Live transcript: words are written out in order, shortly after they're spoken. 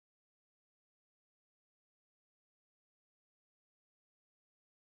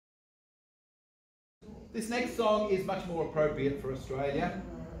This next song is much more appropriate for Australia.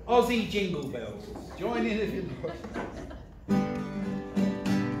 Aussie Jingle Bells. Join in if you like.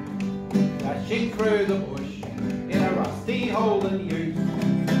 Dashing through the bush in a rusty Holden ute,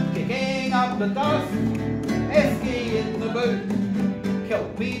 kicking up the dust, esky in the boot,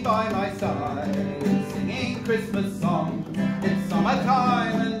 Kelpie by my side, singing Christmas songs. It's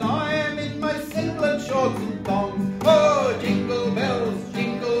summertime and I'm in my singlet, shorts and thongs. Oh, jingle bells,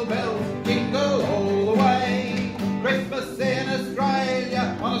 jingle bells, jingle all the way. Christmas in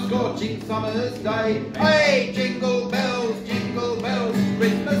Australia on a scorching summer's day. Hey, jingle bells,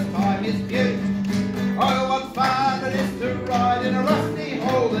 Christmas time is beaut. Oh, what fun it is to ride in a rusty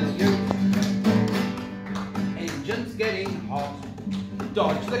Holden ute. Engine's getting hot,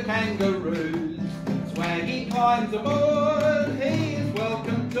 dodge the kangaroos. Swaggy climbs aboard, he is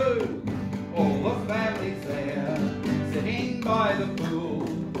welcome too. All the family's there, sitting by the pool.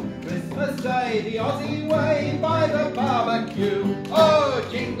 Christmas Day, the Aussie way, by the barbecue. Oh,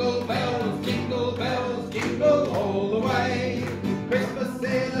 jingle bells, jingle all the way. Christmas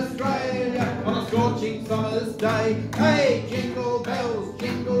in Australia on a scorching summer's day. Hey, jingle bells,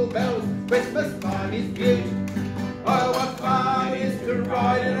 Christmas time is beaut. Oh, what fun it is to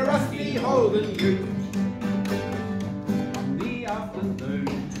ride in a rusty Holden ute. On the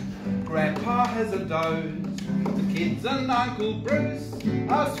afternoon, Grandpa has a doze. The kids and Uncle Bruce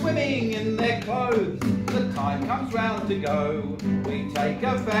are swimming in their clothes. The time comes round to go. We take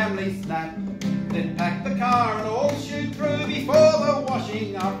a family snap, then pack the car and all shoot through before the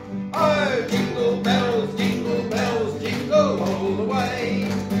washing up. Oh, jingle bells, jingle all the way.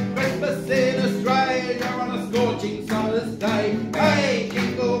 Christmas in Australia on a scorching summer's day. Hey,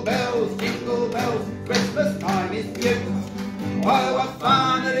 jingle bells, Christmas time is beaut. Oh, what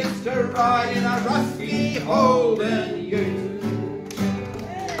fun it is to ride in a rusty Holden ute.